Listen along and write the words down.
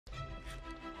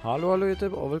Hallo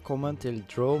YouTube, og velkommen til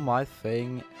Draw My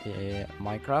Thing i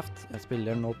Minecraft. Jeg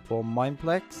spiller nå på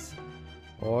Mineplex,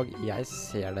 og jeg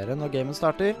ser dere når gamen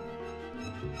starter.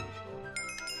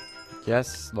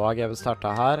 Yes, nå har gamen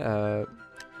startet her.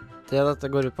 Det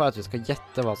dette går ut på er at vi skal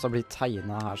gjette hva som blir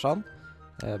tegnet her sånn,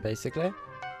 basically.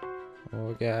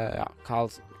 Og ja,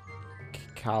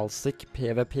 Kalsik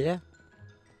PvP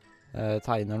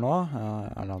tegner nå.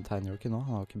 Eller han tegner jo ikke nå,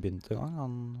 han har ikke begynt engang.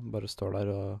 Han bare står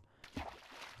der og...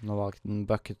 Nå valgte den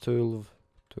bucket tool,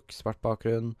 tok svart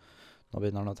bakgrunn. Nå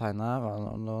begynner han å tegne.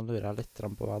 Nå lurer jeg litt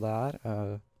på hva det er.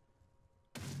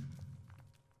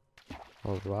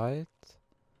 Alright.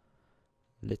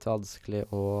 Litt vanskelig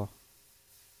å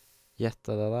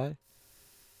gjette det der.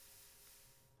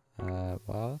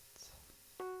 What?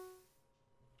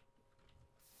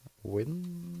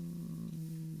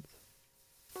 Wind?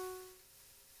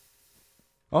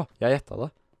 Jeg gjettet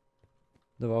det.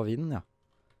 Det var vind, ja.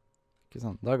 Ikke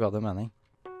sant, da ga det mening.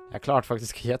 Jeg klarte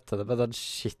faktisk å gjette det med den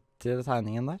skittige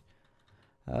tegningen der.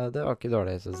 Det var ikke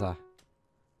dårlig, synes jeg.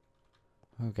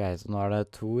 Ok, så nå er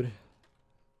det Tor,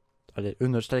 eller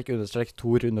understrek,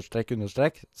 Tor, understrek,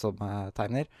 som jeg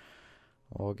tegner.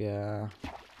 Og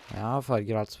ja,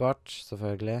 farger alt svart,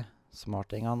 selvfølgelig.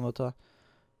 Smarting han, vet du.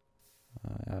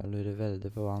 Jeg lurer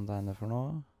veldig på hva han tegner for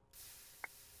noe.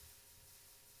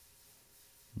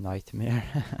 Nightmare.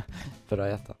 Bra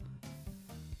gjetta.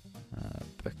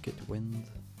 Bucket wind.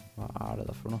 Hva er det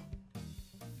da for noe?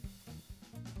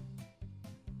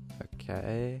 Ok.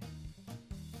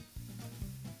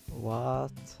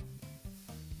 What?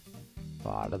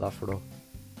 Hva er det da for noe?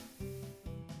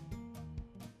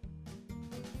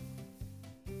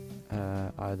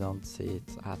 I don't see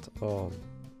it at all.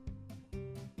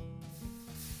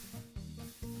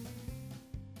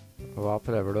 Hva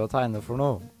prøver du å tegne for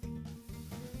noe?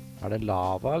 Er det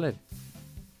lava, eller?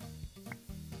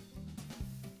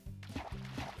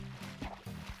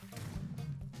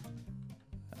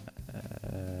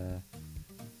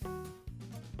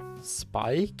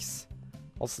 Spikes?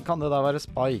 Hvordan kan det da være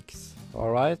spikes?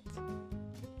 Alright.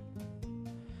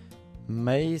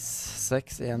 Maze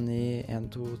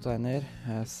 61912 tegner.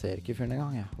 Jeg ser ikke fyren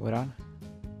engang, ja. Hvor er han?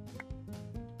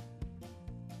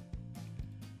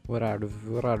 Hvor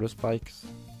er du, Spikes?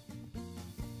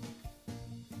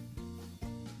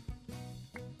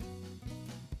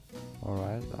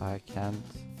 Alright, I can't.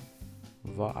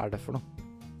 Hva er det for noe?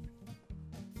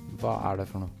 Hva er det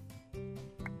for noe?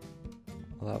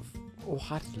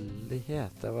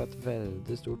 Herlighet, det var et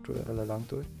veldig stort ord, eller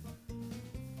langt ord.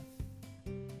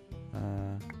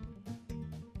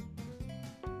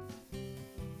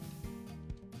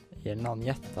 En annen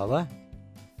gjetta det.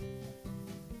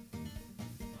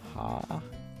 Hæ?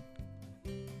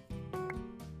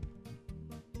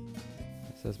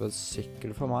 Det ser ut som en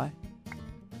sykkel for meg.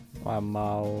 Og en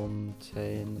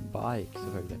mountain bike,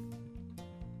 selvfølgelig.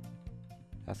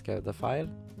 Jeg skrev det feil.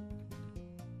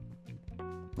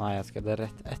 Nei, jeg skrev det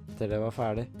rett etter det var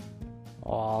ferdig.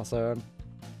 Søren.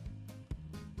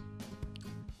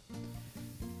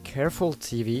 Careful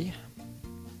TV.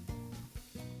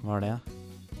 Hva er det?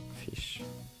 Fish.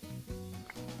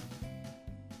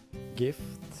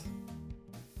 Gift.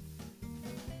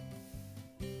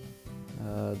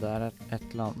 Det er et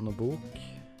eller annet noe bok.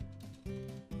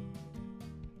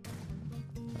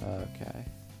 Ok.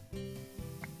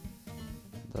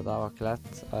 Det der var ikke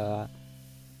lett.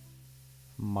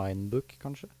 Mindbook,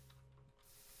 kanskje?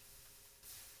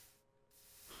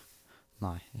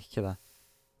 Nei, ikke det.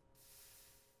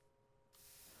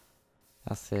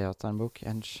 Jeg ser at det er en bok.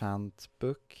 Enchant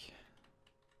book.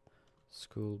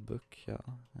 School book, ja.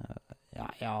 Ja,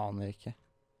 jeg aner ikke.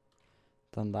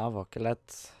 Den der var ikke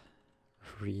lett.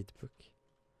 Read book.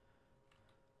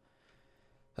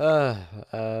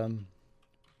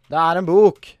 Det er en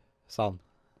bok, sa han.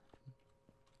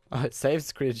 Save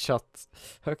screenshot.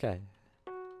 Ok.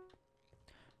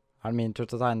 Er det min tur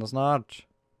til å tegne snart?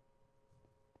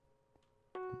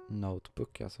 Notebook,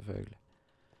 ja, selvfølgelig.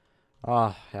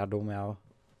 Jeg er dum, jeg også.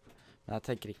 Men jeg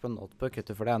tenker ikke på notebook, vet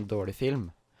du, for det er en dårlig film.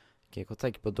 Ikke å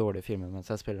tenke på dårlige filmer mens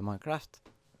jeg spiller Minecraft.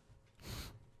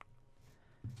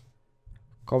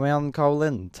 Kom igjen,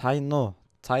 Colin. Tegn nå.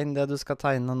 Tegn det du skal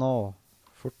tegne nå.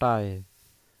 Fort deg.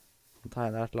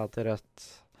 Tegner et eller annet til rødt.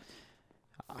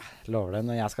 Lover det,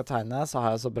 når jeg skal tegne, så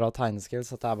har jeg så bra tegneskills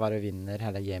at jeg bare vinner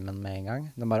hele gamen med en gang.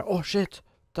 Den bare, shit,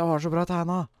 det var så bra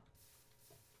tegna!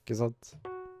 Ikke sant?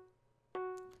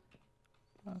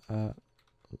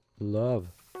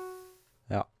 Love.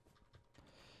 Ja.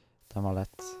 Den var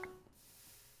lett.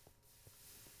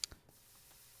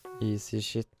 Easy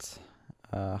shit.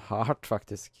 Hardt,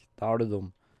 faktisk. Da er du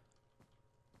dum.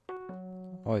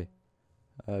 Oi.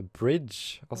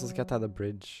 Bridge. Og så skal jeg tegne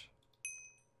bridge.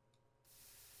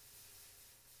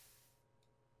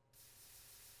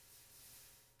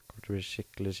 Kommer til å bli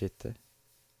skikkelig skittig.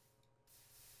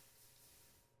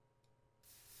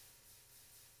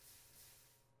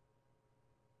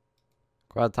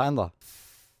 Hva er et tegn da?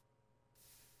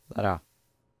 Der ja.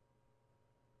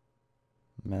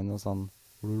 Med noe sånn...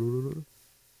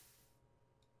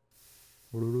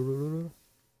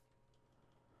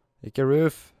 Ikke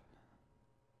roof.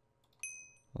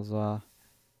 Og så er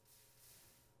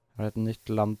det et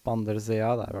nytt land på andre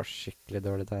siden. Det var skikkelig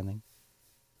dårlig tegning.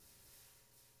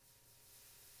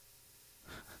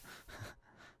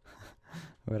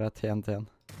 Hvor er TNT-en?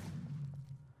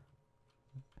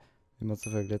 Vi må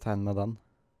selvfølgelig tegne med den.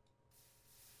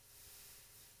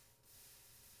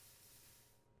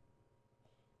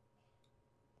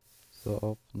 Så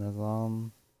opp, ned sånn.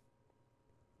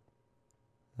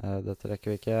 Dette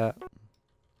rekker vi ikke.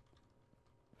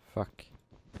 Fuck.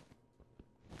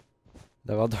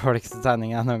 Det var dårligste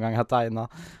tegningen jeg noen gang har tegnet.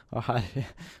 Å herre.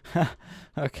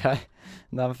 Ok.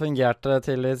 Den fungerte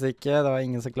tydeligvis ikke. Det var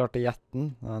ingen som klarte å gjette den.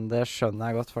 Men det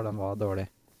skjønner jeg godt, for den var dårlig.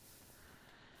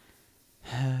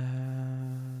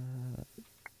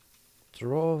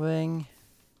 Drawing.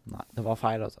 Nei, det var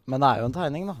feil altså. Men det er jo en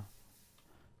tegning da.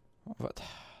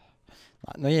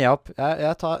 Nei, nå gir jeg opp.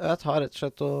 Jeg tar rett og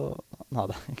slett og... Nei,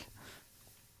 det er ikke.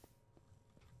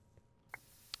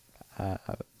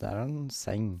 Det er en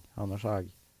seng av noe slag.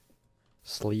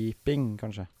 Sleeping,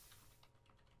 kanskje.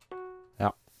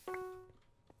 Ja.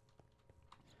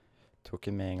 Tok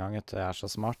den med en gang, vet du. Jeg er så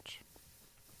smart.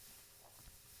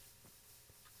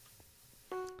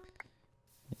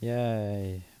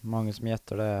 Yay. Mange som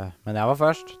gjetter det. Men jeg var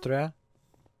først, tror jeg.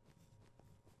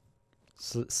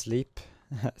 Sleep.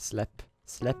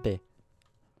 Sleppy.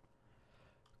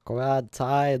 Kom igjen,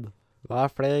 tegn. Vær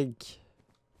flink.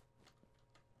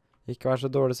 Ikke vær så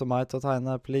dårlig som meg til å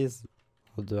tegne, please.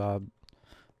 Og du er...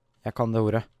 Jeg kan det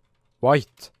ordet.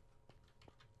 White.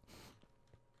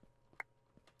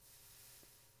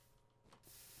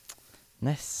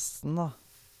 Nesten da.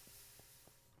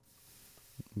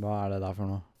 Hva er det der for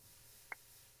noe?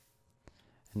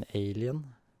 En alien?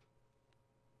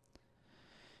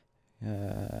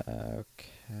 Ok.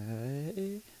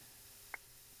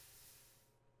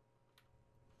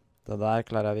 Det der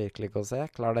klarer jeg virkelig ikke å se.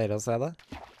 Klarer dere å se det?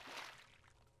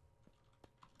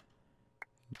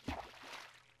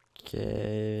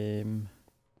 Game.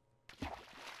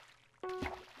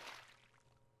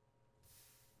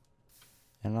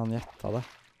 En eller annen gjetta det.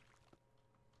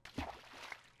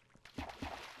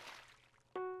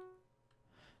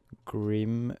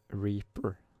 Grim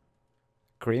Reaper.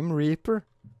 Grim Reaper?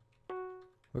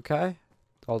 Ok.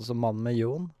 Altså mann med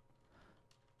Jon.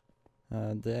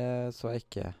 Det så jeg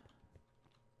ikke.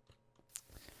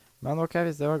 Men ok,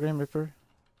 hvis det var Grim Reaper.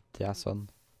 Det er sønn.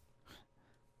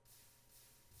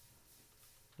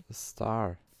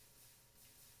 Star.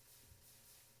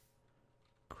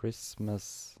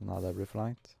 Christmas. Nei, det blir for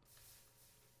langt.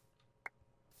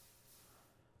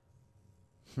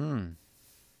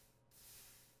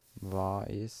 Hva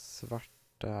i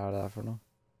svarte er det der for noe?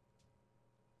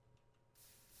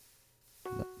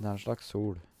 Det er en slags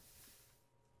sol.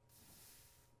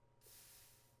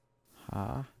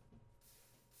 Hæ?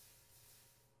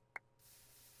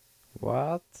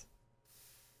 What?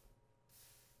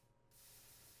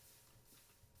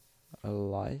 A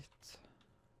light.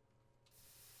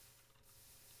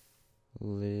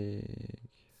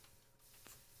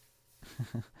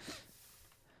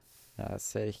 Jeg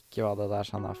ser ikke hva det der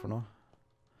sånn er for noe.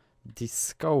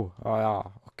 Disco. Ja,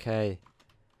 ok.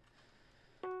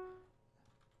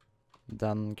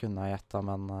 Den kunne jeg gjette,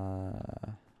 men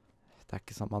det er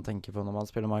ikke sånn man tenker på når man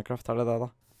spiller Minecraft, er det det da?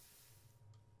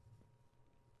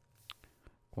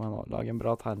 Kom igjen nå, lag en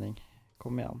bra tegning.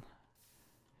 Kom igjen.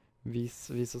 Vis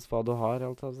oss hva du har,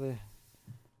 alt jeg vil si.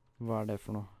 Hva er det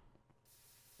for noe?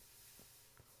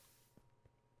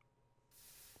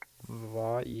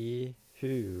 Hva i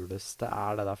huleste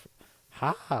er det der for...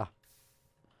 Hæ?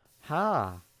 Hæ?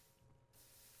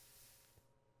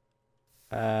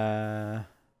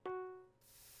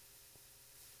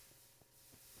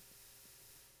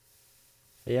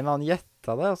 En eller annen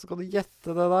gjetta det, og så kan du gjette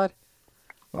det der.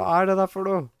 Hva er det der for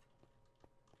noe?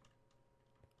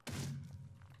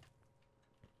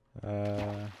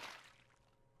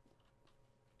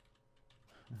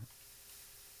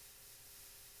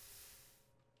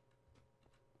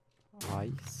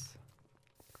 Ice.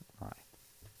 Nei.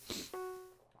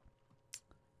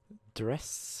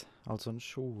 Dress. Altså en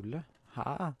kjole.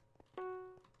 Hæ?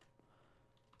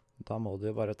 Da må du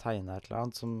jo bare tegne et eller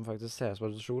annet som faktisk ser ut som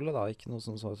en kjole, da. Ikke noe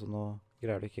som så ut som noe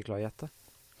greier du ikke klarer å gjette.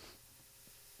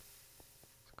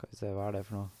 Skal vi se, hva er det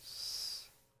for noe?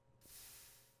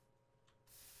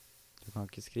 Du kan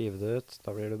ikke skrive det ut, da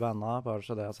blir du bannet, bare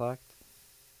så det er sagt.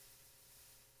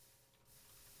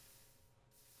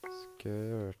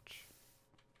 Skjørt.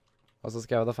 Og så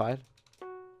skrev jeg det feil.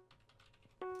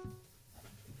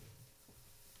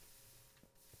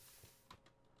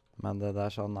 Men det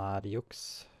der sånn er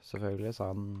juks, selvfølgelig,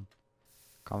 så han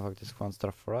kan faktisk få en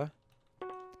straff for det.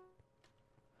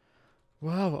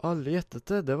 Wow, alle gjettet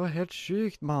det. Det var helt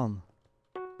sykt, mann.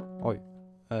 Oi.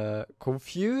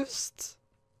 Confused?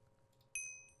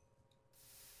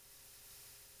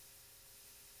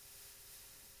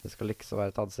 Det skal liksom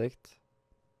være et ansikt.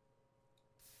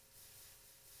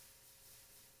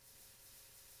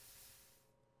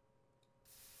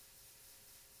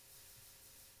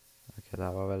 Ok, det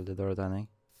her var veldig dårlig tegning.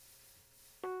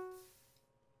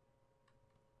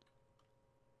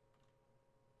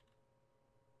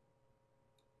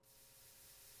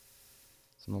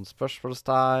 Så noen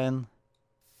spørsmålstegn.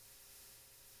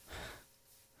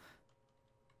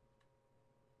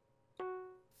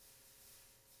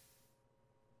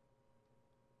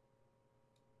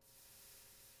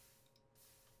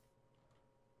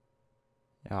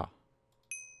 Ja.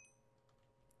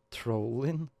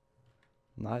 Trolling?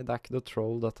 Nei, det er ikke noe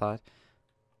troll, dette her.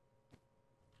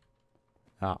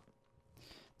 Ja.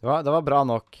 Det var bra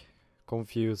nok.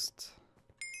 Confused.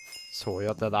 Så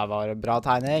jo at det der var en bra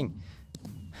tegning.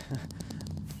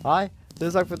 Hei,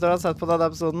 tusen takk for at dere har sett på denne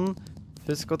episoden.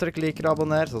 Husk å trykke like og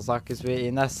abonner, så snakkes vi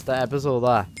i neste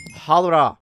episode. Ha det bra!